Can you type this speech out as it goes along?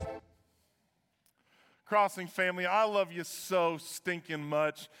Crossing family, I love you so stinking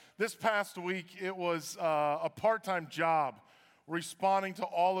much. This past week, it was a part-time job responding to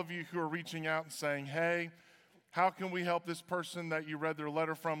all of you who are reaching out and saying, hey, how can we help this person that you read their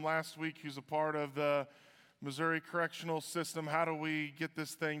letter from last week who's a part of the Missouri Correctional System? How do we get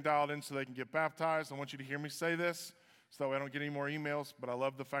this thing dialed in so they can get baptized? I want you to hear me say this so that way I don't get any more emails, but I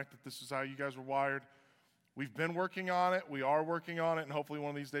love the fact that this is how you guys were wired. We've been working on it. We are working on it, and hopefully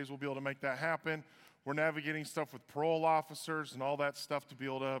one of these days we'll be able to make that happen. We're navigating stuff with parole officers and all that stuff to be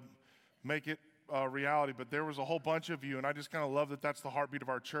able to make it a reality. But there was a whole bunch of you, and I just kind of love that that's the heartbeat of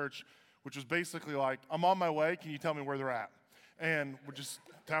our church, which was basically like, I'm on my way. Can you tell me where they're at? And we'll just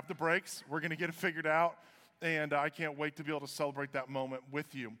tap the brakes. We're going to get it figured out, and I can't wait to be able to celebrate that moment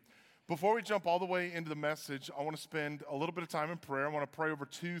with you. Before we jump all the way into the message, I want to spend a little bit of time in prayer. I want to pray over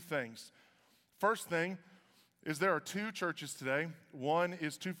two things. First thing is there are two churches today. One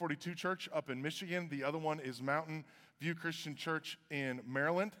is 242 Church up in Michigan. The other one is Mountain View Christian Church in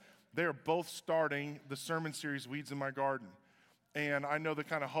Maryland. They are both starting the sermon series, Weeds in My Garden. And I know the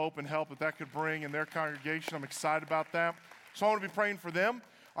kind of hope and help that could bring in their congregation. I'm excited about that. So I want to be praying for them.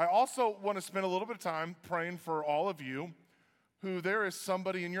 I also want to spend a little bit of time praying for all of you who there is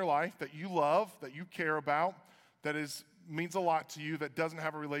somebody in your life that you love, that you care about, that means a lot to you, that doesn't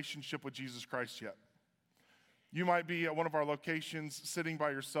have a relationship with Jesus Christ yet. You might be at one of our locations sitting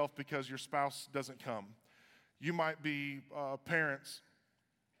by yourself because your spouse doesn't come. You might be parents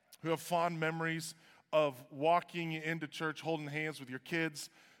who have fond memories of walking into church holding hands with your kids,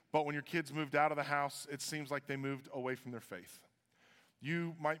 but when your kids moved out of the house, it seems like they moved away from their faith.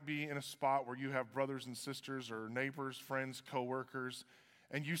 You might be in a spot where you have brothers and sisters or neighbors, friends, coworkers,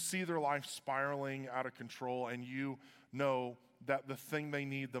 and you see their life spiraling out of control, and you know that the thing they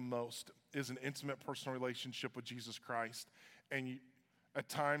need the most is an intimate personal relationship with Jesus Christ. And at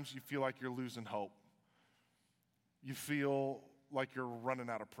times you feel like you're losing hope. You feel like you're running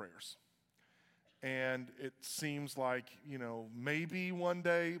out of prayers. And it seems like, maybe one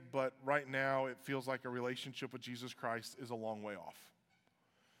day, but right now it feels like a relationship with Jesus Christ is a long way off.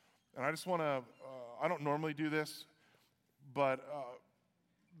 And I just want to, I don't normally do this, but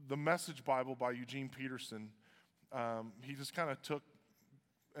the Message Bible by Eugene Peterson, he just kind of took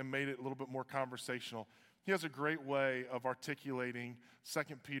and made it a little bit more conversational. He has a great way of articulating 2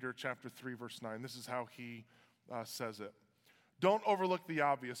 Peter chapter 3, verse 9. This is how he says it. Don't overlook the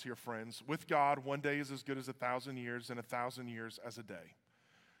obvious here, friends. With God, one day is as good as 1,000 years, and 1,000 years as a day.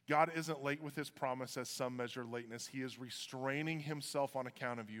 God isn't late with his promise as some measure lateness. He is restraining himself on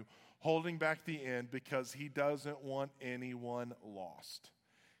account of you, holding back the end because he doesn't want anyone lost.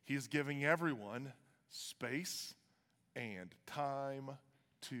 He is giving everyone space and time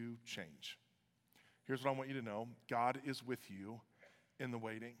to change. Here's what I want you to know. God is with you in the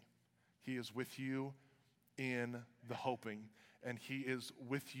waiting. He is with you in the hoping. And he is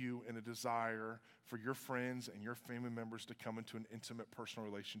with you in a desire for your friends and your family members to come into an intimate personal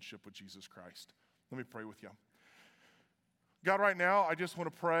relationship with Jesus Christ. Let me pray with you. God, right now, I just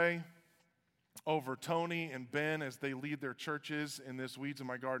want to pray over Tony and Ben as they lead their churches in this Weeds in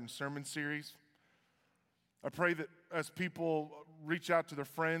My Garden sermon series. I pray that as people reach out to their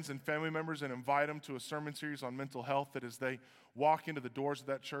friends and family members and invite them to a sermon series on mental health, that as they walk into the doors of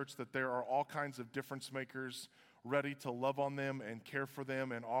that church, that there are all kinds of difference makers ready to love on them and care for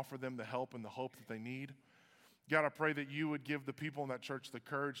them and offer them the help and the hope that they need. God, I pray that you would give the people in that church the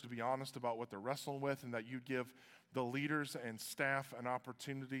courage to be honest about what they're wrestling with, and that you'd give the leaders and staff an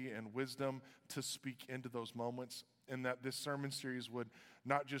opportunity and wisdom to speak into those moments, and that this sermon series would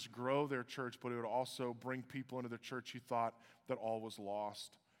not just grow their church, but it would also bring people into their church who thought that all was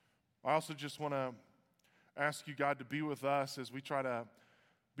lost. I also just want to ask you, God, to be with us as we try to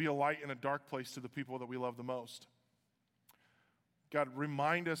be a light in a dark place to the people that we love the most. God,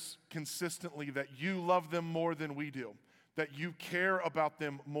 remind us consistently that you love them more than we do, that you care about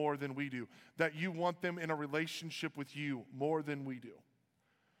them more than we do, that you want them in a relationship with you more than we do.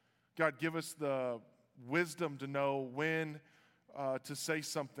 God, give us the wisdom to know when to say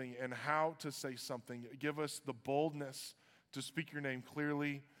something and how to say something. Give us the boldness to speak your name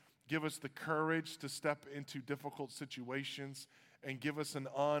clearly. Give us the courage to step into difficult situations, and give us an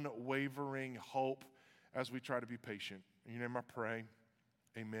unwavering hope as we try to be patient. In your name I pray,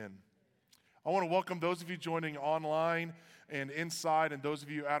 amen. I want to welcome those of you joining online and inside, and those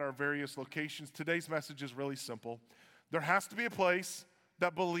of you at our various locations. Today's message is really simple. There has to be a place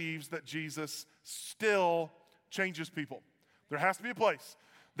that believes that Jesus still changes people. There has to be a place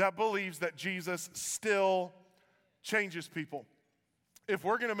that believes that Jesus still changes people. If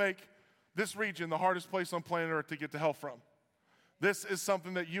we're going to make this region the hardest place on planet Earth to get to hell from, This is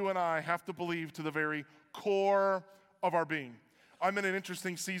something that you and I have to believe to the very core of our being. I'm in an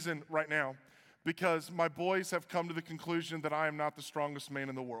interesting season right now because my boys have come to the conclusion that I am not the strongest man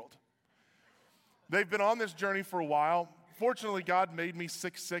in the world. They've been on this journey for a while. Fortunately, God made me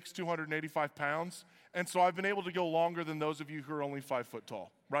 6'6", 285 pounds, and so I've been able to go longer than those of you who are only 5 foot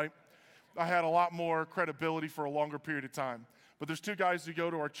tall, right? I had a lot more credibility for a longer period of time. But there's 2 guys who go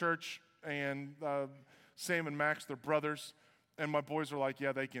to our church, and Sam and Max, they're brothers, and my boys are like,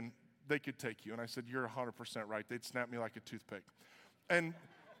 yeah, they could take you. And I said, you're 100% right. They'd snap me like a toothpick. And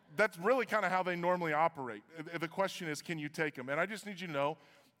that's really kind of how they normally operate. The question is, can you take them? And I just need you to know,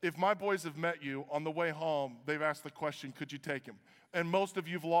 if my boys have met you on the way home, they've asked the question, could you take him? And most of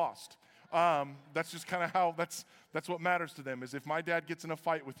you've lost. That's just kind of how, that's what matters to them, is if my dad gets in a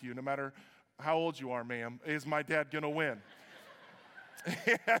fight with you, no matter how old you are, ma'am, is my dad going to win?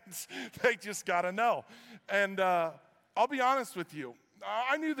 And they just got to know. And I'll be honest with you.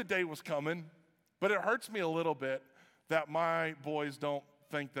 I knew the day was coming, but it hurts me a little bit that my boys don't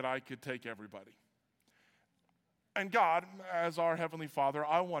think that I could take everybody. And God, as our Heavenly Father,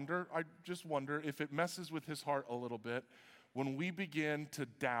 I just wonder if it messes with his heart a little bit when we begin to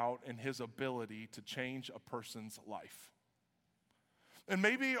doubt in his ability to change a person's life. And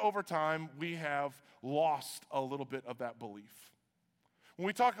maybe over time, we have lost a little bit of that belief. When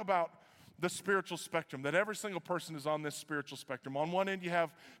we talk about the spiritual spectrum, that every single person is on this spiritual spectrum. On one end, you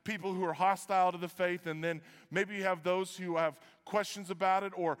have people who are hostile to the faith, and then maybe you have those who have questions about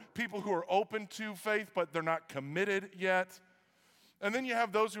it, or people who are open to faith, but they're not committed yet. And then you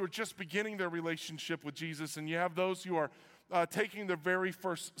have those who are just beginning their relationship with Jesus, and you have those who are taking their very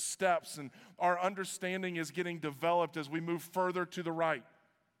first steps, and our understanding is getting developed as we move further to the right.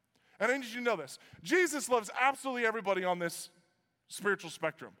 And I need you to know this. Jesus loves absolutely everybody on this spiritual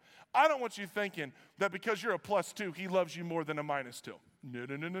spectrum. I don't want you thinking that because you're a +2, he loves you more than a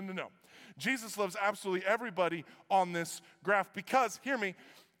 -2. No. Jesus loves absolutely everybody on this graph because, hear me,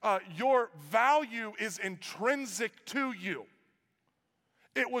 your value is intrinsic to you.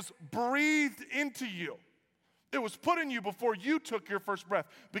 It was breathed into you. It was put in you before you took your first breath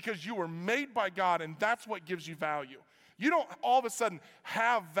because you were made by God, and that's what gives you value. You don't all of a sudden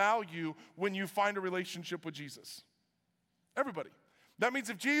have value when you find a relationship with Jesus. Everybody. That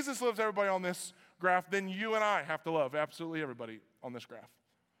means if Jesus loves everybody on this graph, then you and I have to love absolutely everybody on this graph.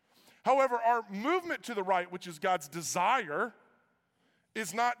 However, our movement to the right, which is God's desire,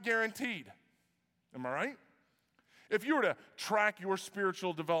 is not guaranteed. Am I right? If you were to track your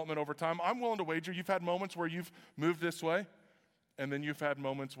spiritual development over time, I'm willing to wager you've had moments where you've moved this way, and then you've had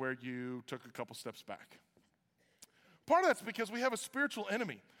moments where you took a couple steps back. Part of that's because we have a spiritual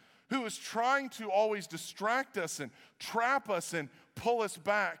enemy who is trying to always distract us and trap us and pull us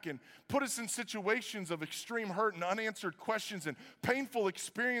back and put us in situations of extreme hurt and unanswered questions and painful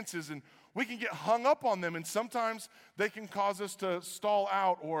experiences, and we can get hung up on them, and sometimes they can cause us to stall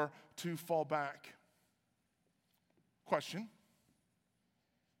out or to fall back. Question: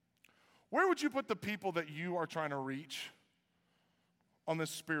 where would you put the people that you are trying to reach on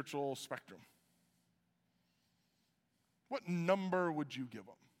this spiritual spectrum? What number would you give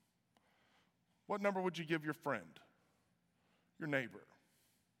them? What number would you give your friend, your neighbor,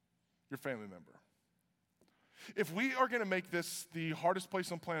 your family member? If we are going to make this the hardest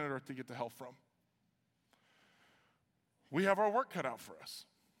place on planet Earth to get to hell from, we have our work cut out for us.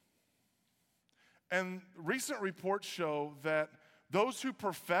 And recent reports show that those who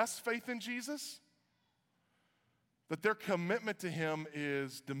profess faith in Jesus, that their commitment to him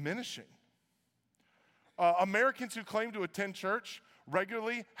is diminishing. Americans who claim to attend church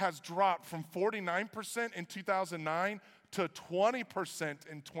regularly has dropped from 49% in 2009 to 20%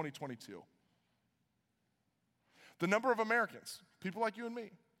 in 2022. The number of Americans, people like you and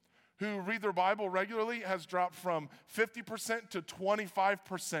me, who read their Bible regularly has dropped from 50% to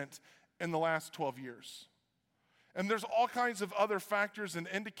 25% in the last 12 years. And there's all kinds of other factors and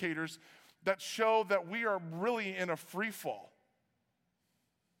indicators that show that we are really in a free fall.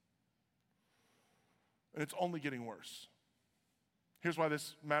 And it's only getting worse. Here's why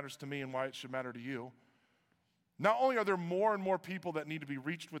this matters to me and why it should matter to you. Not only are there more and more people that need to be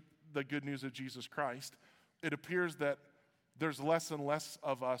reached with the good news of Jesus Christ, it appears that there's less and less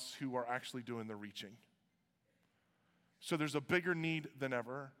of us who are actually doing the reaching. So there's a bigger need than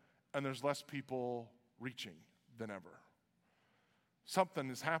ever, and there's less people reaching than ever. Something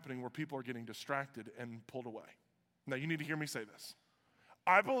is happening where people are getting distracted and pulled away. Now, you need to hear me say this.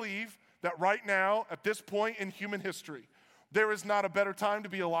 I believe that right now, at this point in human history, There is not a better time to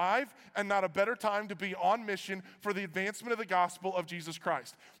be alive and not a better time to be on mission for the advancement of the gospel of Jesus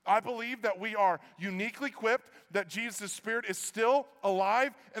Christ. I believe that we are uniquely equipped, that Jesus' Spirit is still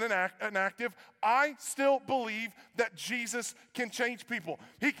alive and active. I still believe that Jesus can change people.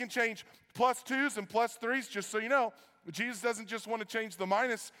 He can change +2s and +3s, just so you know. Jesus doesn't just want to change the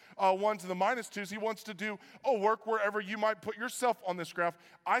 -1s and the -2s. He wants to do a work wherever you might put yourself on this graph.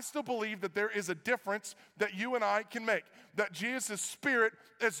 I still believe that there is a difference that you and I can make, that Jesus' Spirit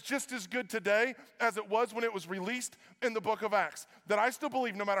is just as good today as it was when it was released in the book of Acts. That I still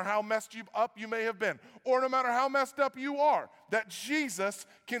believe no matter how messed up you may have been, or no matter how messed up you are, that Jesus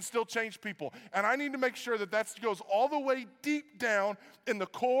can still change people. And I need to make sure that that goes all the way deep down in the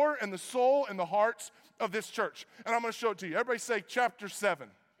core and the soul and the hearts of this church. And I'm going to show it to you. Everybody say chapter 7.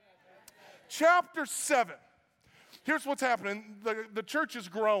 Chapter 7. Here's what's happening. The church is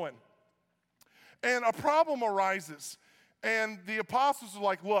growing. And a problem arises. And the apostles are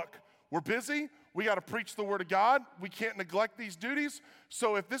like, look, we're busy. We got to preach the word of God. We can't neglect these duties.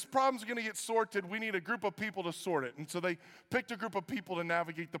 So if this problem's going to get sorted, we need a group of people to sort it. And so they picked a group of people to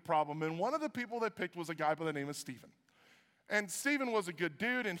navigate the problem. And one of the people they picked was a guy by the name of Stephen. And Stephen was a good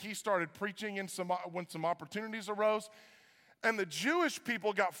dude, and he started preaching when some opportunities arose. And the Jewish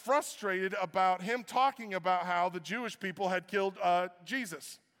people got frustrated about him talking about how the Jewish people had killed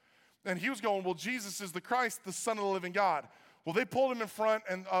Jesus. And he was going, well, Jesus is the Christ, the Son of the living God. Well, they pulled him in front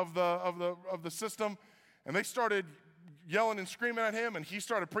of the system, and they started yelling and screaming at him, and he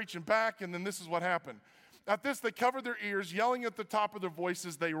started preaching back, and then this is what happened. At this, they covered their ears, yelling at the top of their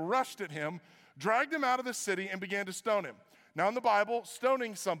voices. They rushed at him, dragged him out of the city, and began to stone him. Now, in the Bible,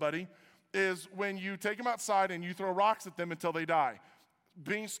 stoning somebody is when you take them outside and you throw rocks at them until they die.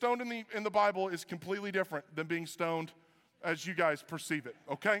 Being stoned in the Bible is completely different than being stoned as you guys perceive it,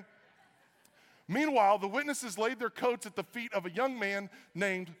 okay? Meanwhile, the witnesses laid their coats at the feet of a young man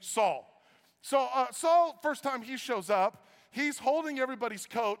named Saul. So Saul, first time he shows up, he's holding everybody's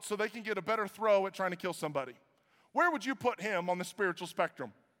coat so they can get a better throw at trying to kill somebody. Where would you put him on the spiritual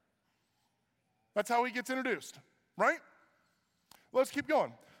spectrum? That's how he gets introduced, right? Let's keep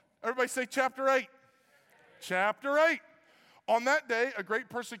going. Everybody say chapter 8. Chapter 8. On that day, a great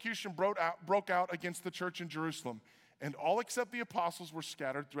persecution broke out against the church in Jerusalem, and all except the apostles were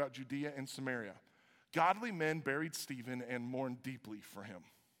scattered throughout Judea and Samaria. Godly men buried Stephen and mourned deeply for him.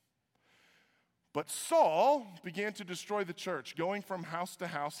 But Saul began to destroy the church. Going from house to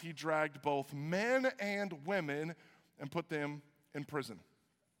house, he dragged both men and women and put them in prison.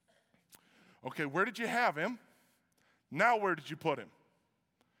 Okay, where did you have him? Now where did you put him?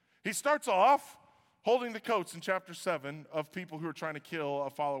 He starts off holding the coats in chapter 7 of people who are trying to kill a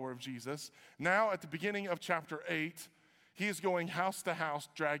follower of Jesus. Now at the beginning of chapter 8, he is going house to house,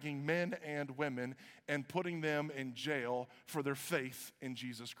 dragging men and women and putting them in jail for their faith in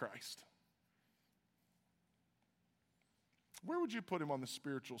Jesus Christ. Where would you put him on the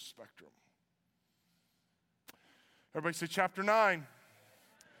spiritual spectrum? Everybody say chapter 9.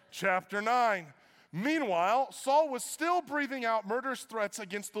 Chapter 9. Meanwhile, Saul was still breathing out murderous threats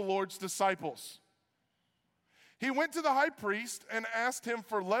against the Lord's disciples. He went to the high priest and asked him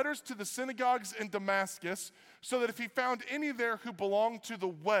for letters to the synagogues in Damascus so that if he found any there who belonged to the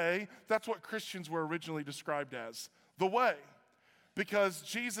way, that's what Christians were originally described as, the way. Because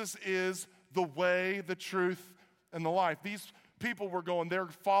Jesus is the way, the truth, and the life. These people were going, they're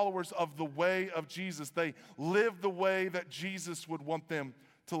followers of the way of Jesus. They live the way that Jesus would want them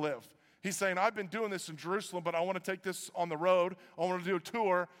to live. He's saying, I've been doing this in Jerusalem, but I want to take this on the road. I want to do a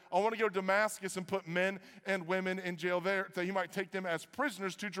tour. I want to go to Damascus and put men and women in jail there so he might take them as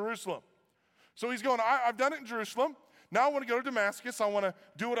prisoners to Jerusalem. So he's going, I've done it in Jerusalem. Now I want to go to Damascus. I want to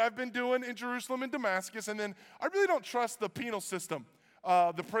do what I've been doing in Jerusalem and Damascus. And then I really don't trust the penal system,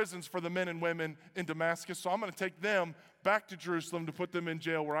 the prisons for the men and women in Damascus. So I'm going to take them back to Jerusalem to put them in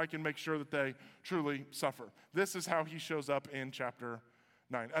jail where I can make sure that they truly suffer. This is how he shows up in chapter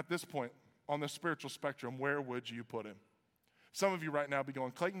 9. At this point, on the spiritual spectrum, where would you put him? Some of you right now be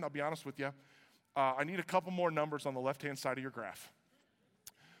going, Clayton, I'll be honest with you. I need a couple more numbers on the left-hand side of your graph.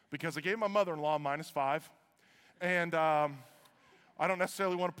 Because I gave my mother-in-law -5, and I don't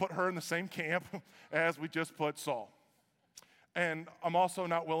necessarily want to put her in the same camp as we just put Saul. And I'm also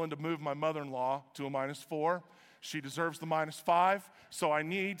not willing to move my mother-in-law to a -4. She deserves the -5, so I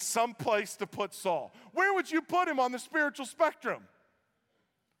need some place to put Saul. Where would you put him on the spiritual spectrum?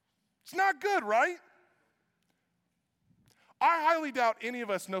 It's not good, right? I highly doubt any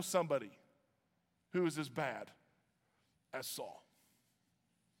of us know somebody who is as bad as Saul.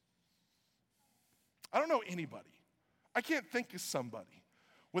 I don't know anybody. I can't think of somebody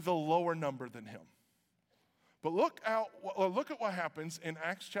with a lower number than him. But look at what happens in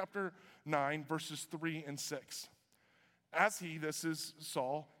Acts chapter 9, verses 3 and 6. As he, this is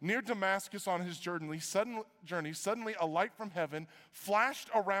Saul, near Damascus on his journey, suddenly a light from heaven flashed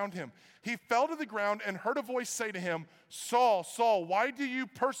around him. He fell to the ground and heard a voice say to him, Saul, Saul, why do you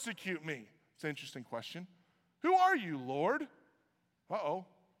persecute me? It's an interesting question. Who are you, Lord? Uh-oh,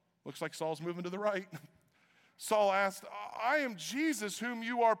 looks like Saul's moving to the right. Saul asked, I am Jesus whom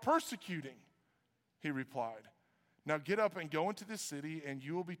you are persecuting. He replied, now get up and go into this city and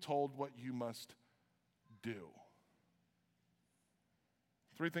you will be told what you must do.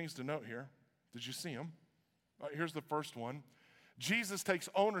 3 things to note here. Did you see them? Here's the first one. Jesus takes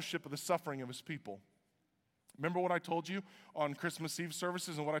ownership of the suffering of his people. Remember what I told you on Christmas Eve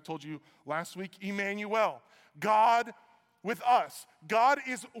services and what I told you last week? Emmanuel, God with us. God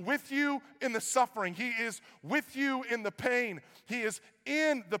is with you in the suffering. He is with you in the pain. He is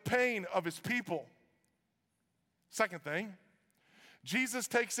in the pain of his people. Second thing, Jesus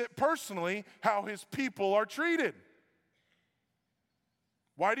takes it personally how his people are treated.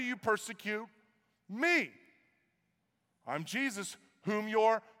 Why do you persecute me? I'm Jesus whom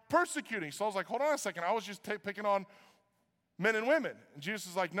you're persecuting. Saul's like, hold on a second. I was just picking on men and women. And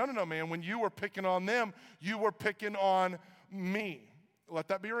Jesus is like, no, man. When you were picking on them, you were picking on me. Let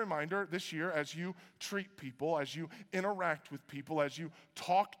that be a reminder this year as you treat people, as you interact with people, as you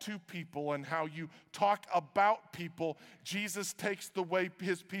talk to people and how you talk about people, Jesus takes the way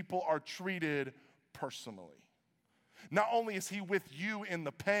his people are treated personally. Not only is he with you in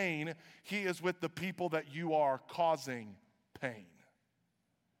the pain, he is with the people that you are causing pain.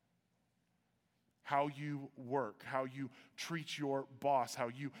 How you work, how you treat your boss, how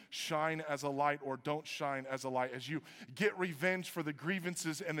you shine as a light or don't shine as a light, as you get revenge for the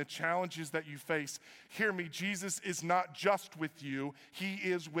grievances and the challenges that you face. Hear me, Jesus is not just with you, he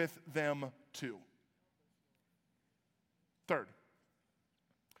is with them too. Third,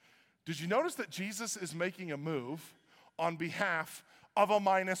 did you notice that Jesus is making a move on behalf of a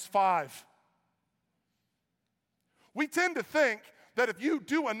 -5? We tend to think that if you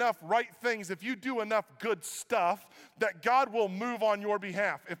do enough right things, if you do enough good stuff, that God will move on your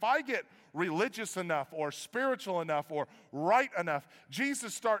behalf. If I get religious enough or spiritual enough or right enough,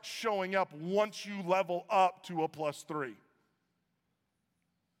 Jesus starts showing up once you level up to a +3.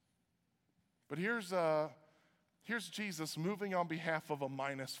 But here's Jesus moving on behalf of a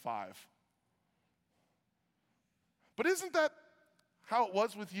 -5. But isn't that how it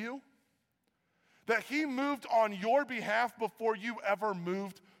was with you? That he moved on your behalf before you ever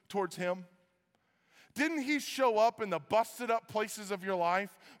moved towards him? Didn't he show up in the busted up places of your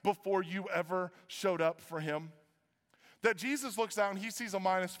life before you ever showed up for him? That Jesus looks out and he sees a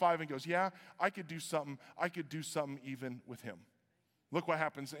 -5 and goes, yeah, I could do something even with him. Look what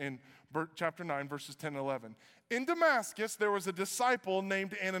happens in chapter 9, verses 10 and 11. In Damascus, there was a disciple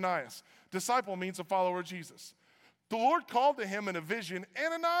named Ananias. Disciple means a follower of Jesus. The Lord called to him in a vision,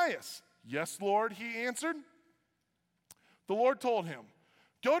 Ananias. Yes, Lord, he answered. The Lord told him,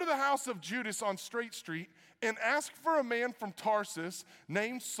 go to the house of Judas on Straight Street and ask for a man from Tarsus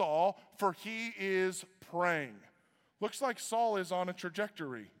named Saul, for he is praying. Looks like Saul is on a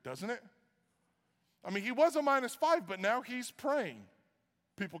trajectory, doesn't it? I mean, he was a -5, but now he's praying.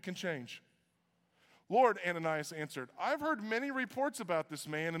 People can change. Lord, Ananias answered, I've heard many reports about this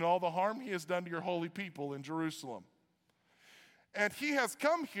man and all the harm he has done to your holy people in Jerusalem. And he has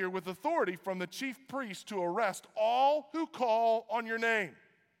come here with authority from the chief priest to arrest all who call on your name.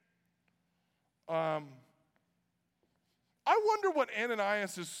 I wonder what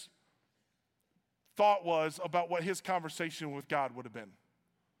Ananias' thought was about what his conversation with God would have been.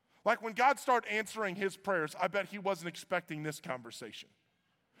 Like when God started answering his prayers, I bet he wasn't expecting this conversation.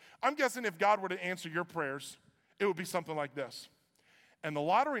 I'm guessing if God were to answer your prayers, it would be something like this. And the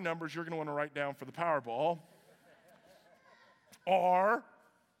lottery numbers you're going to want to write down for the Powerball are,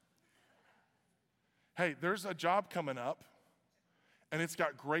 hey, there's a job coming up, and it's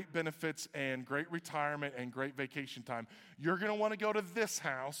got great benefits and great retirement and great vacation time. You're going to want to go to this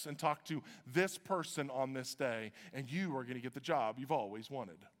house and talk to this person on this day, and you are going to get the job you've always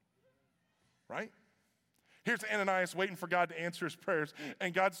wanted. Right? Here's Ananias waiting for God to answer his prayers,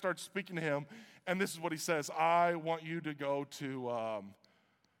 and God starts speaking to him, and this is what he says, I want you to go to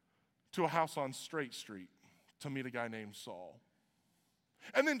a house on Straight Street to meet a guy named Saul.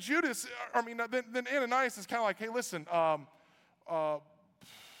 And then then Ananias is kind of like, hey, listen, God,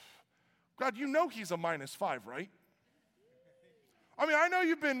 you know he's a -5, right? I mean, I know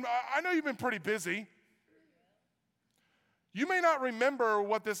you've been pretty busy. You may not remember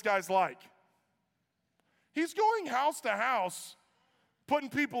what this guy's like. He's going house to house, putting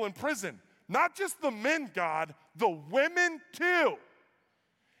people in prison. Not just the men, God, the women too.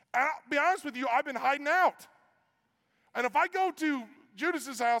 And I'll be honest with you, I've been hiding out. And if I go to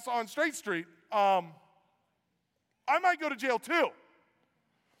Judas's house on Straight Street, I might go to jail too.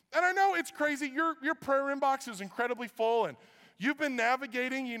 And I know it's crazy. Your prayer inbox is incredibly full, and you've been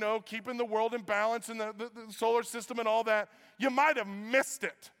navigating, keeping the world in balance and the solar system and all that. You might have missed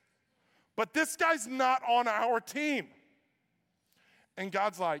it. But this guy's not on our team. And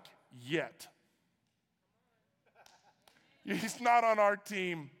God's like, yet. He's not on our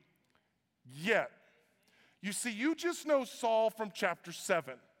team yet. You see, you just know Saul from chapter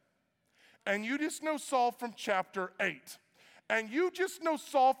 7. And you just know Saul from chapter 8. And you just know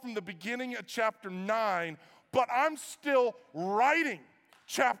Saul from the beginning of chapter 9. But I'm still writing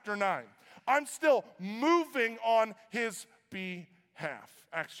chapter 9. I'm still moving on his behalf.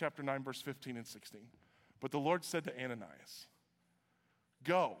 Acts chapter 9, verse 15 and 16. But the Lord said to Ananias,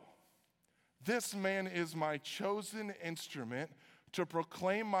 go. This man is my chosen instrument to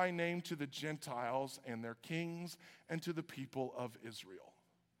proclaim my name to the Gentiles and their kings and to the people of Israel.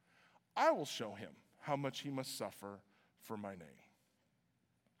 I will show him how much he must suffer for my name.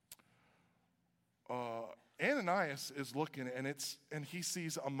 Ananias is looking, and he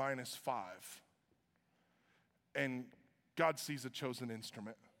sees a -5. And God sees a chosen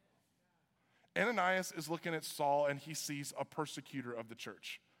instrument. Ananias is looking at Saul, and he sees a persecutor of the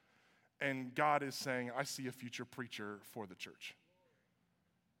church. And God is saying, I see a future preacher for the church.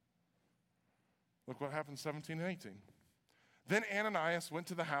 Look what happens 17 and 18. Then Ananias went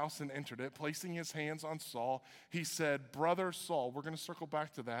to the house and entered it, placing his hands on Saul. He said, Brother Saul, we're going to circle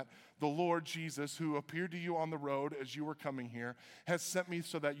back to that. The Lord Jesus, who appeared to you on the road as you were coming here, has sent me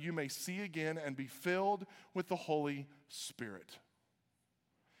so that you may see again and be filled with the Holy Spirit.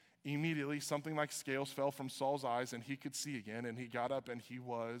 Immediately, something like scales fell from Saul's eyes, and he could see again, and he got up and he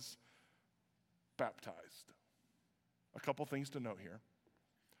was baptized. A couple things to note here.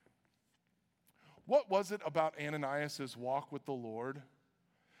 What was it about Ananias' walk with the Lord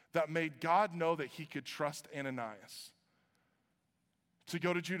that made God know that he could trust Ananias to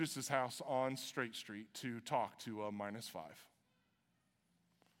go to Judas's house on Straight Street to talk to a -5?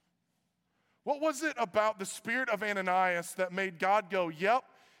 What was it about the spirit of Ananias that made God go, yep,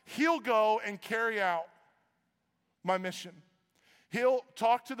 he'll go and carry out my mission. He'll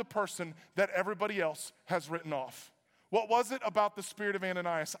talk to the person that everybody else has written off. What was it about the spirit of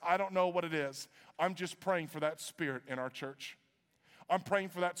Ananias? I don't know what it is. I'm just praying for that spirit in our church. I'm praying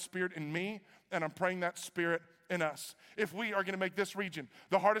for that spirit in me, and I'm praying that spirit in us. If we are going to make this region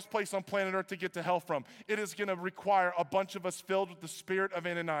the hardest place on planet Earth to get to hell from, it is going to require a bunch of us filled with the spirit of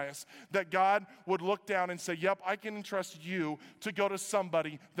Ananias, that God would look down and say, yep, I can entrust you to go to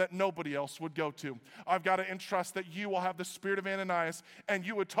somebody that nobody else would go to. I've got to entrust that you will have the spirit of Ananias, and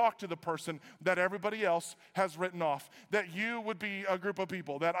you would talk to the person that everybody else has written off. That you would be a group of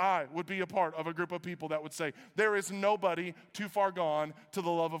people, that I would be a part of a group of people that would say, there is nobody too far gone to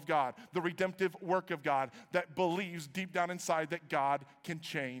the love of God, the redemptive work of God, that believes deep down inside that God can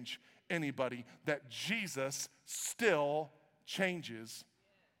change anybody, that Jesus still changes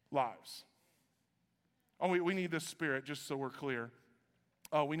lives. Oh, we need this spirit, just so we're clear.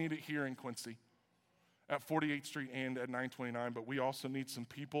 We need it here in Quincy at 48th Street and at 929, but we also need some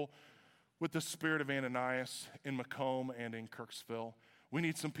people with the spirit of Ananias in Macomb and in Kirksville. We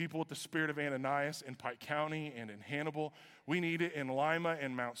need some people with the spirit of Ananias in Pike County and in Hannibal. We need it in Lima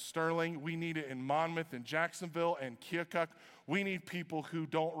and Mount Sterling. We need it in Monmouth and Jacksonville and Keokuk. We need people who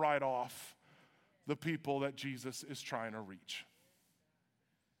don't write off the people that Jesus is trying to reach.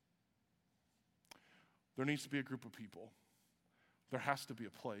 There needs to be a group of people. There has to be a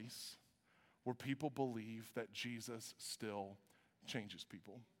place where people believe that Jesus still changes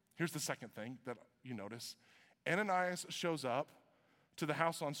people. Here's the second thing that you notice. Ananias shows up to the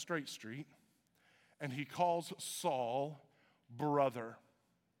house on Straight Street, and he calls Saul brother.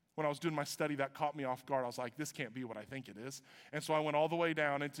 When I was doing my study, that caught me off guard. I was like, this can't be what I think it is. And so I went all the way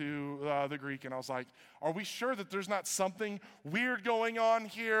down into the Greek, and I was like, are we sure that there's not something weird going on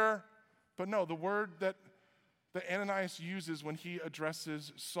here? But no, the word that Ananias uses when he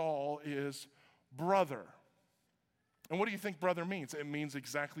addresses Saul is brother. And what do you think brother means? It means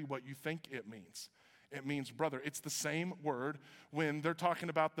exactly what you think it means. It means brother. It's the same word when they're talking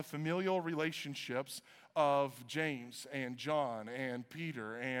about the familial relationships of James and John and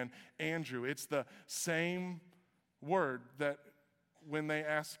Peter and Andrew. It's the same word that when they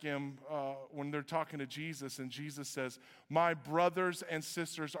ask him, when they're talking to Jesus, and Jesus says, my brothers and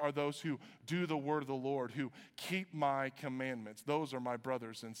sisters are those who do the word of the Lord, who keep my commandments. Those are my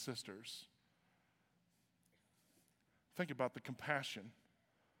brothers and sisters. Think about the compassion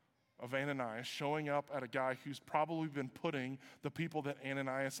of Ananias showing up at a guy who's probably been putting the people that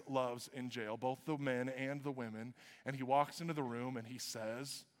Ananias loves in jail, both the men and the women. And he walks into the room and he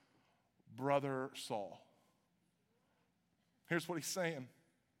says, "Brother Saul." Here's what he's saying.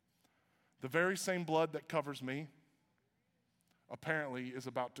 The very same blood that covers me apparently is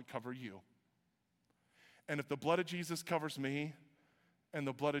about to cover you. And if the blood of Jesus covers me and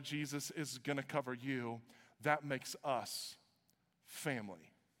the blood of Jesus is going to cover you, that makes us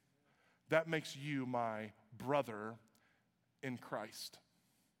family. That makes you my brother in Christ.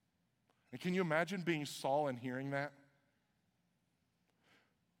 And can you imagine being Saul and hearing that?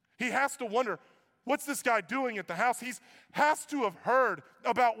 He has to wonder, what's this guy doing at the house? He has to have heard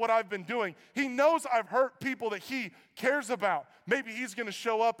about what I've been doing. He knows I've hurt people that he cares about. Maybe he's going to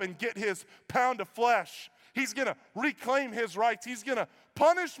show up and get his pound of flesh. He's going to reclaim his rights. He's going to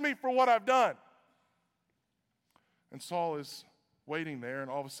punish me for what I've done. And Saul is waiting there,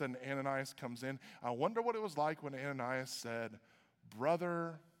 and all of a sudden Ananias comes in. I wonder what it was like when Ananias said,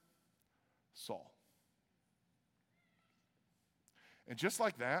 "Brother Saul." And just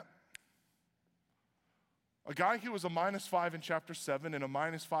like that, a guy who was a -5 in chapter 7 and a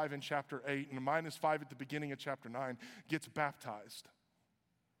 -5 in chapter 8 and a -5 at the beginning of chapter 9 gets baptized.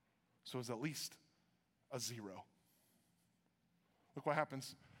 So it's at least a 0. Look what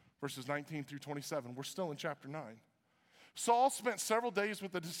happens, verses 19 through 27. We're still in chapter 9. Saul spent several days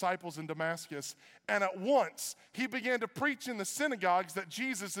with the disciples in Damascus, and at once he began to preach in the synagogues that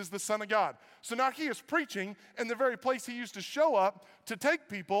Jesus is the Son of God. So now he is preaching in the very place he used to show up to take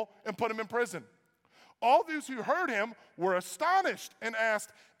people and put them in prison. All those who heard him were astonished and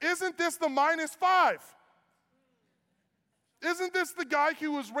asked, "Isn't this the -5? Isn't this the guy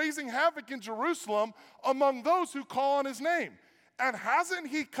who was raising havoc in Jerusalem among those who call on his name? And hasn't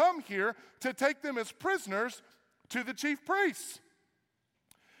he come here to take them as prisoners to the chief priests?"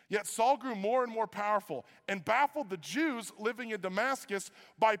 Yet Saul grew more and more powerful and baffled the Jews living in Damascus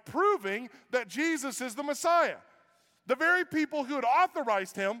by proving that Jesus is the Messiah. The very people who had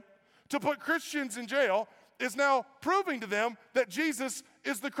authorized him to put Christians in jail is now proving to them that Jesus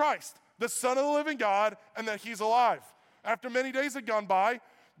is the Christ, the Son of the living God, and that he's alive. After many days had gone by,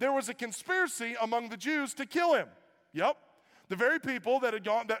 there was a conspiracy among the Jews to kill him. Yep. The very people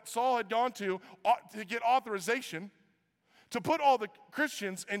that Saul had gone to get authorization to put all the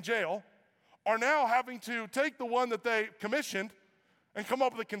Christians in jail are now having to take the one that they commissioned and come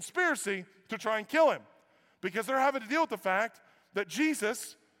up with a conspiracy to try and kill him, because they're having to deal with the fact that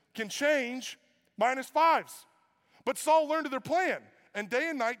Jesus can change -5s. But Saul learned of their plan, and day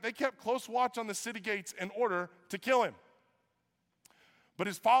and night they kept close watch on the city gates in order to kill him. But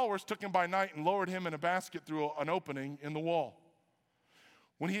his followers took him by night and lowered him in a basket through an opening in the wall.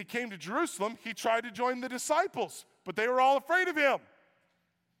 When he came to Jerusalem, he tried to join the disciples, but they were all afraid of him,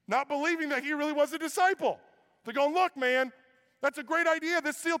 not believing that he really was a disciple. They're going, "Look, man, that's a great idea.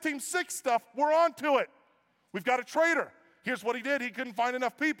 This SEAL Team 6 stuff, we're on to it. We've got a traitor." Here's what he did. He couldn't find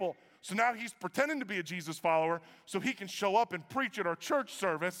enough people. So now he's pretending to be a Jesus follower so he can show up and preach at our church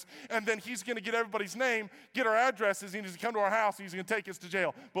service, and then he's going to get everybody's name, get our addresses, and he's going to come to our house, and he's going to take us to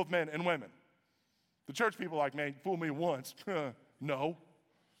jail, both men and women. The church people are like, "Man, fool me once." No.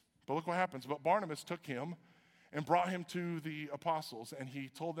 But look what happens. But Barnabas took him and brought him to the apostles, and he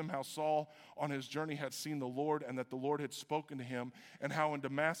told them how Saul on his journey had seen the Lord and that the Lord had spoken to him, and how in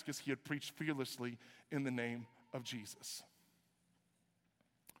Damascus he had preached fearlessly in the name of Jesus.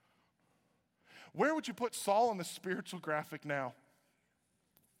 Where would you put Saul on the spiritual graphic now?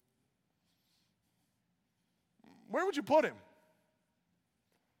 Where would you put him?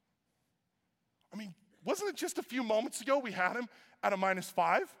 I mean, wasn't it just a few moments ago we had him at a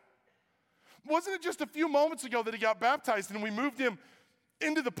 -5? Wasn't it just a few moments ago that he got baptized and we moved him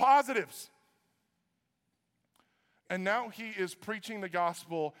into the positives? And now he is preaching the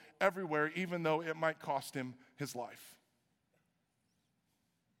gospel everywhere, even though it might cost him his life.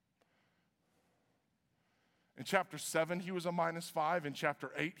 In chapter 7, he was a -5. In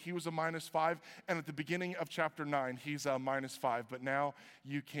chapter 8, he was a -5. And at the beginning of chapter 9, he's a -5. But now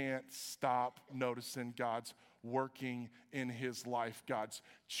you can't stop noticing God's working in his life. God's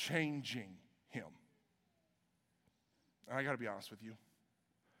changing him. And I got to be honest with you.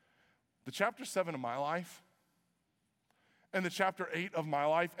 The chapter 7 of my life and the chapter 8 of my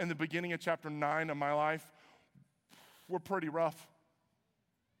life and the beginning of chapter 9 of my life were pretty rough.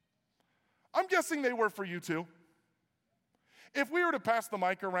 I'm guessing they were for you too. If we were to pass the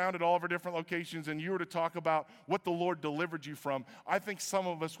mic around at all of our different locations and you were to talk about what the Lord delivered you from, I think some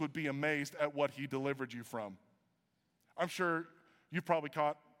of us would be amazed at what he delivered you from. I'm sure you probably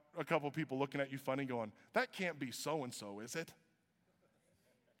caught a couple of people looking at you funny going, "That can't be so-and-so, is it?"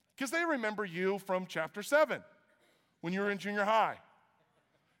 Because they remember you from chapter 7 when you were in junior high.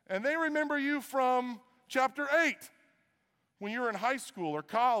 And they remember you from chapter 8 when you were in high school or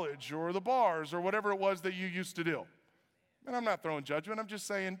college or the bars or whatever it was that you used to do. And I'm not throwing judgment. I'm just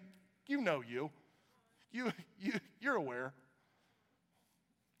saying, you know you're aware.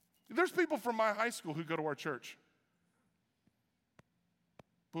 There's people from my high school who go to our church.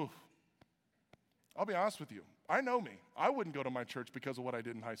 Oof. I'll be honest with you. I know me. I wouldn't go to my church because of what I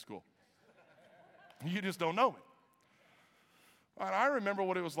did in high school. You just don't know me. And I remember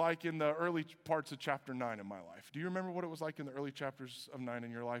what it was like in the early parts of chapter 9 in my life. Do you remember what it was like in the early chapters of 9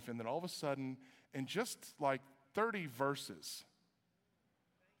 in your life? And then all of a sudden, in just like 30 verses,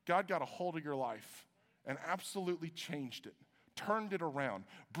 God got a hold of your life and absolutely changed it, turned it around,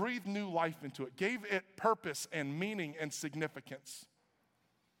 breathed new life into it, gave it purpose and meaning and significance.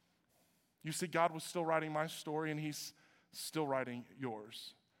 You see, God was still writing my story, and he's still writing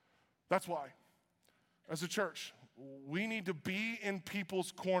yours. That's why, as a church, we need to be in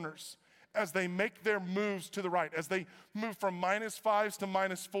people's corners as they make their moves to the right, as they move from -5s to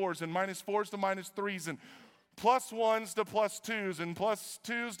 -4s, and -4s to -3s, and +1s to +2s, and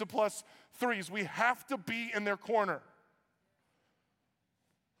 +2s to +3s. We have to be in their corner.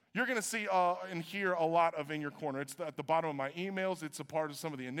 You're going to see and hear a lot of in your corner. It's at the bottom of my emails. It's a part of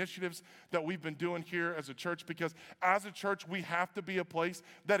some of the initiatives that we've been doing here as a church, because as a church, we have to be a place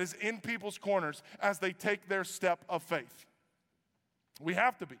that is in people's corners as they take their step of faith. We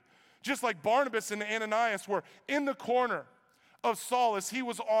have to be. Just like Barnabas and Ananias were in the corner of Saul as he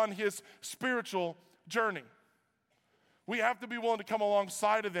was on his spiritual journey. We have to be willing to come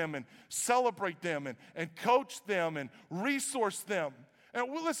alongside of them and celebrate them and coach them and resource them. And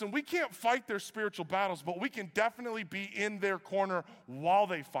listen, we can't fight their spiritual battles, but we can definitely be in their corner while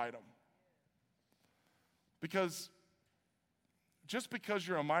they fight them. Because just because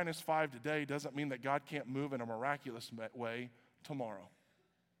you're a -5 today doesn't mean that God can't move in a miraculous way tomorrow.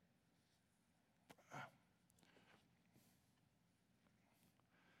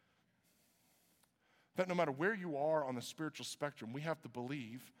 That no matter where you are on the spiritual spectrum, we have to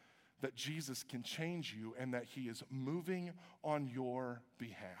believe that Jesus can change you and that he is moving on your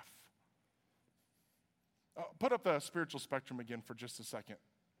behalf. Put up the spiritual spectrum again for just a second.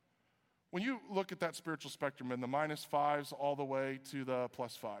 When you look at that spiritual spectrum and the -5s all the way to the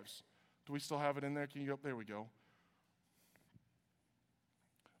 +5s, do we still have it in there? Can you go up? There we go.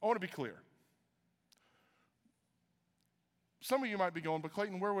 I want to be clear. Some of you might be going, but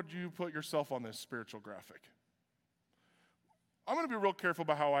Clayton, where would you put yourself on this spiritual graphic? I'm going to be real careful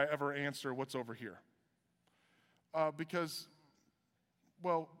about how I ever answer what's over here. Because,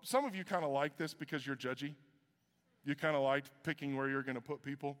 well, some of you kind of like this because you're judgy. You kind of like picking where you're going to put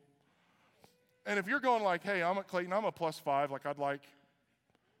people. And if you're going like, hey, I'm at Clayton, I'm a +5, like I'd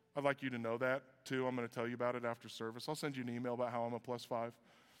like you to know that too. I'm going to tell you about it after service. I'll send you an email about how I'm a +5.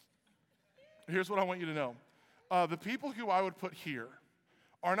 Here's what I want you to know. The people who I would put here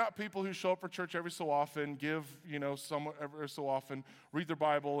are not people who show up for church every so often, give, some every so often, read their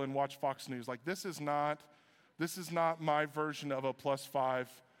Bible and watch Fox News. Like this is not my version of a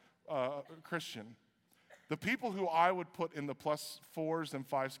 +5 Christian. The people who I would put in the +4s and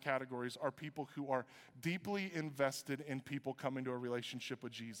 5s categories are people who are deeply invested in people coming to a relationship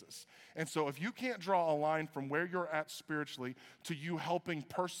with Jesus. And so if you can't draw a line from where you're at spiritually to you helping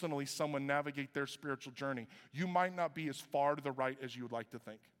personally someone navigate their spiritual journey, you might not be as far to the right as you would like to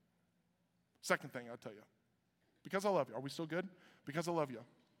think. Second thing I'll tell you, because I love you. Are we still good? Because I love you.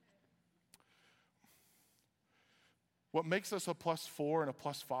 What makes us a +4 and a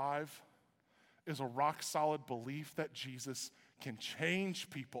 +5 is a rock-solid belief that Jesus can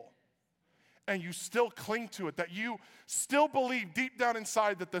change people. And you still cling to it, that you still believe deep down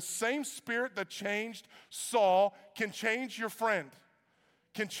inside that the same spirit that changed Saul can change your friend,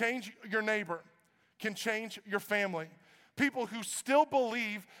 can change your neighbor, can change your family. People who still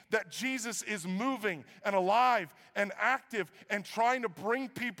believe that Jesus is moving and alive and active and trying to bring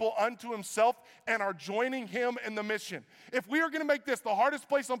people unto himself and are joining him in the mission. If we are going to make this the hardest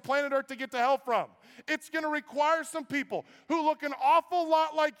place on planet Earth to get to hell from, it's going to require some people who look an awful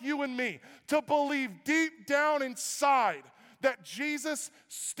lot like you and me to believe deep down inside that Jesus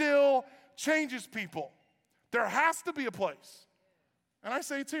still changes people. There has to be a place. And I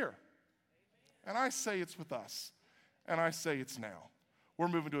say it's here. And I say it's with us. And I say it's now. We're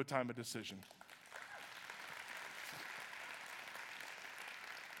moving to a time of decision.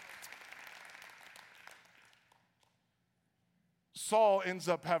 Saul ends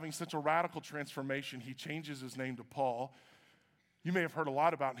up having such a radical transformation, he changes his name to Paul. You may have heard a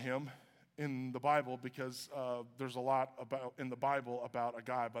lot about him in the Bible because there's a lot in the Bible about a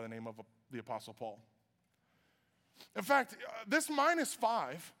guy by the name of the Apostle Paul. In fact, this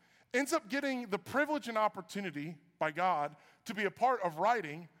 -5 ends up getting the privilege and opportunity by God to be a part of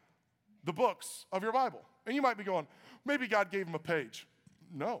writing the books of your Bible. And you might be going, maybe God gave him a page.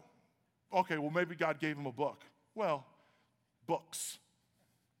 No. Okay, well, maybe God gave him a book. Well, books.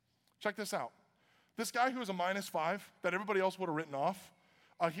 Check this out. This guy who was a -5 that everybody else would have written off,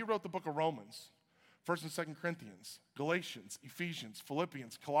 he wrote the book of Romans, 1st and 2nd Corinthians, Galatians, Ephesians,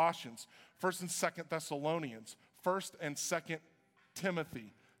 Philippians, Colossians, 1st and 2nd Thessalonians, 1st and 2nd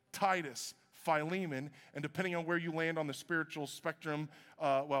Timothy, Titus, Philemon, and depending on where you land on the spiritual spectrum,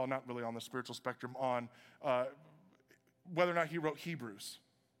 well, not really on the spiritual spectrum, on whether or not he wrote Hebrews.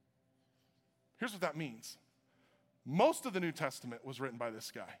 Here's what that means. Most of the New Testament was written by this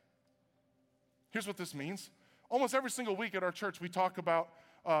guy. Here's what this means. Almost every single week at our church, we talk about,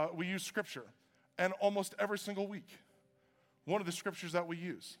 we use Scripture. And almost every single week, one of the Scriptures that we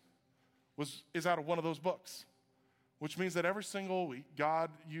use is out of one of those books. Which means that every single week, God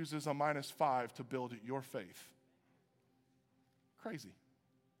uses a -5 to build your faith. Crazy.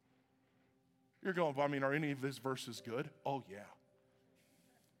 You're going, well, I mean, are any of these verses good? Oh, yeah.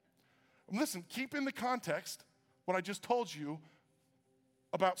 Listen, keep in the context what I just told you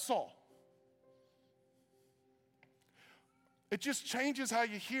about Saul. It just changes how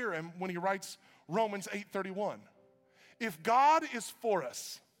you hear him when he writes Romans 8:31. If God is for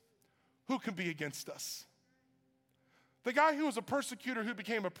us, who can be against us? The guy who was a persecutor who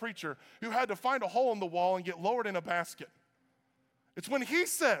became a preacher, who had to find a hole in the wall and get lowered in a basket. It's when he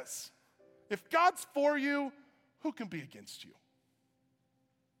says, if God's for you, who can be against you?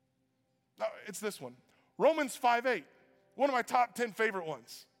 It's this one. Romans 5:8, one of my top 10 favorite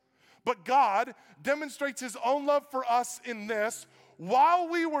ones. But God demonstrates his own love for us in this: while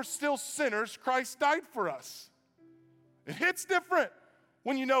we were still sinners, Christ died for us. It hits different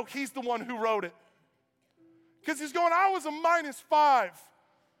when you know he's the one who wrote it. Because he's going, I was a -5,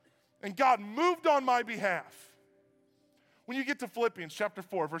 and God moved on my behalf. When you get to Philippians chapter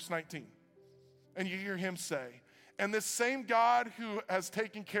 4, verse 19, and you hear him say, and this same God who has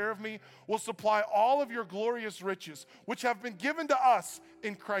taken care of me will supply all of your glorious riches, which have been given to us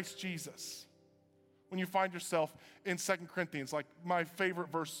in Christ Jesus. When you find yourself in 2 Corinthians, like my favorite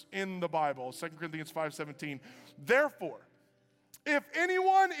verse in the Bible, 2 Corinthians 5:17, therefore, if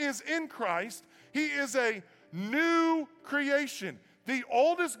anyone is in Christ, he is a new creation. The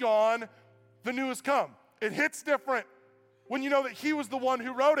old is gone, the new has come. It hits different when you know that he was the one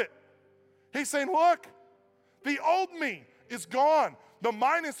who wrote it. He's saying, look, the old me is gone. The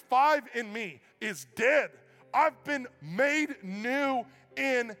 -5 in me is dead. I've been made new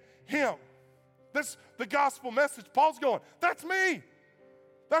in him. That's the gospel message. Paul's going, that's me.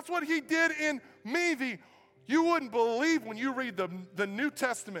 That's what he did in me. You wouldn't believe when you read the New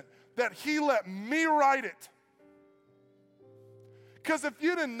Testament that he let me write it. Because if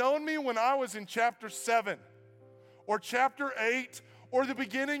you'd have known me when I was in chapter 7 or chapter 8 or the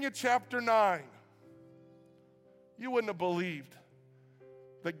beginning of chapter 9, you wouldn't have believed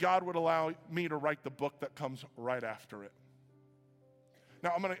that God would allow me to write the book that comes right after it.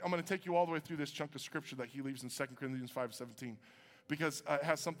 Now, I'm going to take you all the way through this chunk of scripture that he leaves in 2 Corinthians 5:17 because it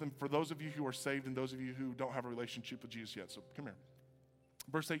has something for those of you who are saved and those of you who don't have a relationship with Jesus yet. So come here.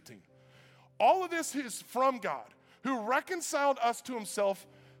 Verse 18. All of this is from God, who reconciled us to himself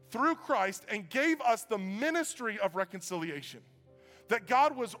through Christ and gave us the ministry of reconciliation. That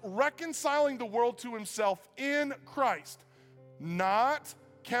God was reconciling the world to himself in Christ, not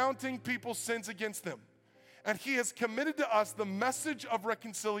counting people's sins against them. And he has committed to us the message of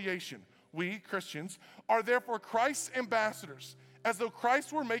reconciliation. We, Christians, are therefore Christ's ambassadors, as though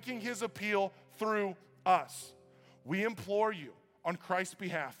Christ were making his appeal through us. We implore you, on Christ's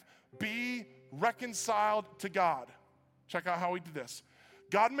behalf, be reconciled to God. Check out how he did this.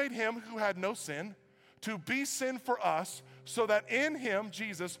 God made him who had no sin to be sin for us, so that in him,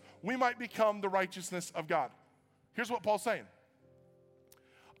 Jesus, we might become the righteousness of God. Here's what Paul's saying.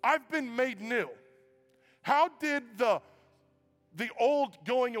 I've been made new. How did the old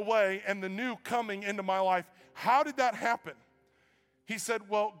going away and the new coming into my life, how did that happen? He said,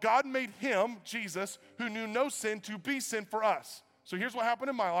 well, God made him, Jesus, who knew no sin, to be sin for us. So here's what happened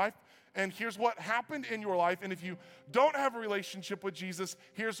in my life, and here's what happened in your life. And if you don't have a relationship with Jesus,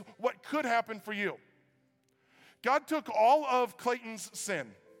 here's what could happen for you. God took all of Clayton's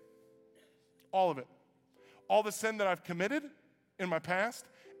sin, all of it, all the sin that I've committed in my past,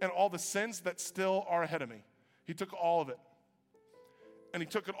 and all the sins that still are ahead of me. He took all of it. And he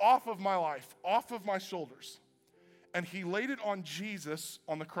took it off of my life, off of my shoulders. And he laid it on Jesus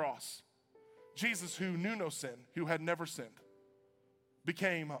on the cross. Jesus, who knew no sin, who had never sinned,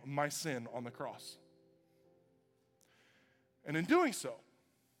 became my sin on the cross. And in doing so,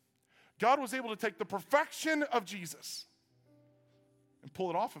 God was able to take the perfection of Jesus and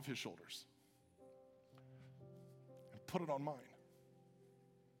pull it off of his shoulders and put it on mine.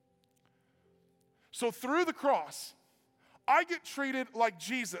 So through the cross, I get treated like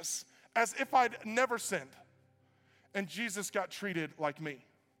Jesus as if I'd never sinned. And Jesus got treated like me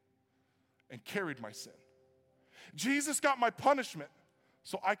and carried my sin. Jesus got my punishment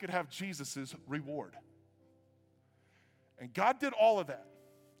so I could have Jesus' reward. And God did all of that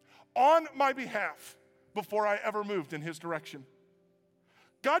on my behalf before I ever moved in his direction.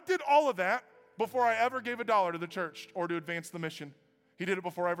 God did all of that before I ever gave $1 to the church or to advance the mission. He did it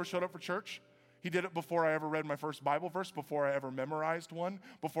before I ever showed up for church. He did it before I ever read my first Bible verse, before I ever memorized one,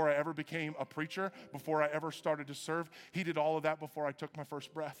 before I ever became a preacher, before I ever started to serve. He did all of that before I took my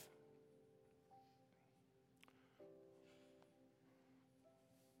first breath.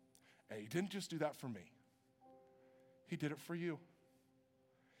 And he didn't just do that for me. He did it for you.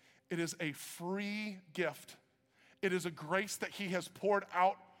 It is a free gift. It is a grace that he has poured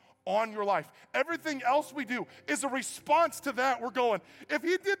out on your life. Everything else we do is a response to that. We're going, if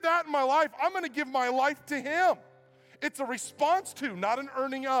he did that in my life, I'm going to give my life to him. It's a response to, not an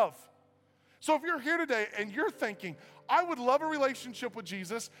earning of. So if you're here today and you're thinking, I would love a relationship with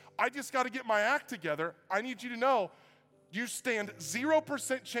Jesus, I just got to get my act together, I need you to know you stand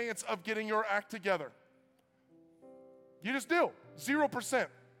 0% chance of getting your act together. You just do, 0%.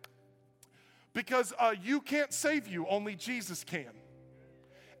 Because you can't save you, only Jesus can.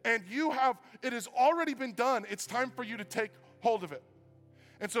 And it has already been done. It's time for you to take hold of it.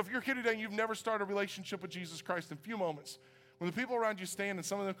 And so if you're here today and you've never started a relationship with Jesus Christ, in a few moments, when the people around you stand and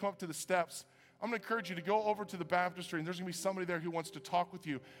some of them come up to the steps, I'm going to encourage you to go over to the baptistry, and there's going to be somebody there who wants to talk with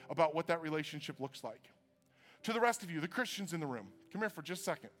you about what that relationship looks like. To the rest of you, the Christians in the room, come here for just a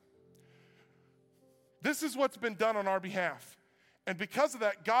second. This is what's been done on our behalf. And because of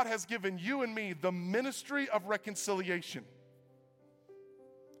that, God has given you and me the ministry of reconciliation.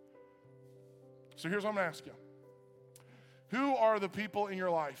 So here's what I'm going to ask you. Who are the people in your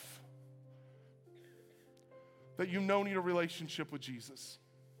life that you know need a relationship with Jesus?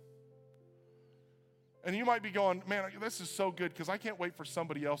 And you might be going, man, this is so good because I can't wait for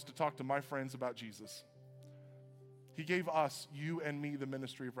somebody else to talk to my friends about Jesus. He gave us, you and me, the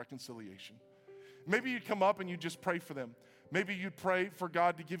ministry of reconciliation. Maybe you'd come up and you'd just pray for them. Maybe you'd pray for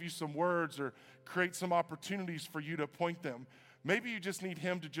God to give you some words or create some opportunities for you to point them. Maybe you just need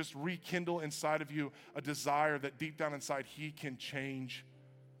him to just rekindle inside of you a desire that deep down inside he can change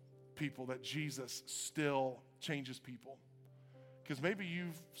people, that Jesus still changes people. Because maybe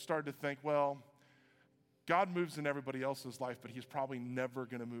you've started to think, well, God moves in everybody else's life, but he's probably never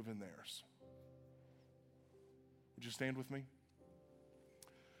going to move in theirs. Would you stand with me?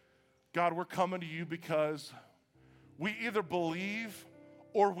 God, we're coming to you because we either believe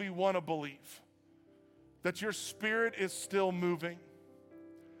or we want to believe that your Spirit is still moving,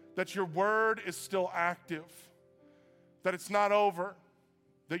 that your word is still active, that it's not over,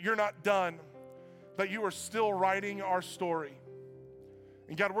 that you're not done, that you are still writing our story.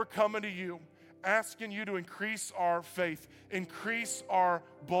 And God, we're coming to you, asking you to increase our faith, increase our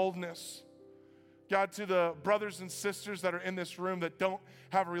boldness. God, to the brothers and sisters that are in this room that don't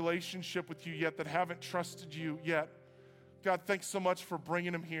have a relationship with you yet, that haven't trusted you yet, God, thanks so much for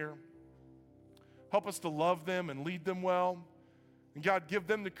bringing them here. Help us to love them and lead them well. And God, give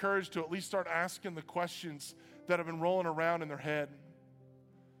them the courage to at least start asking the questions that have been rolling around in their head.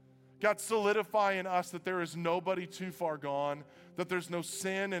 God, solidify in us that there is nobody too far gone, that there's no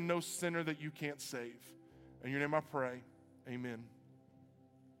sin and no sinner that you can't save. In your name I pray, amen.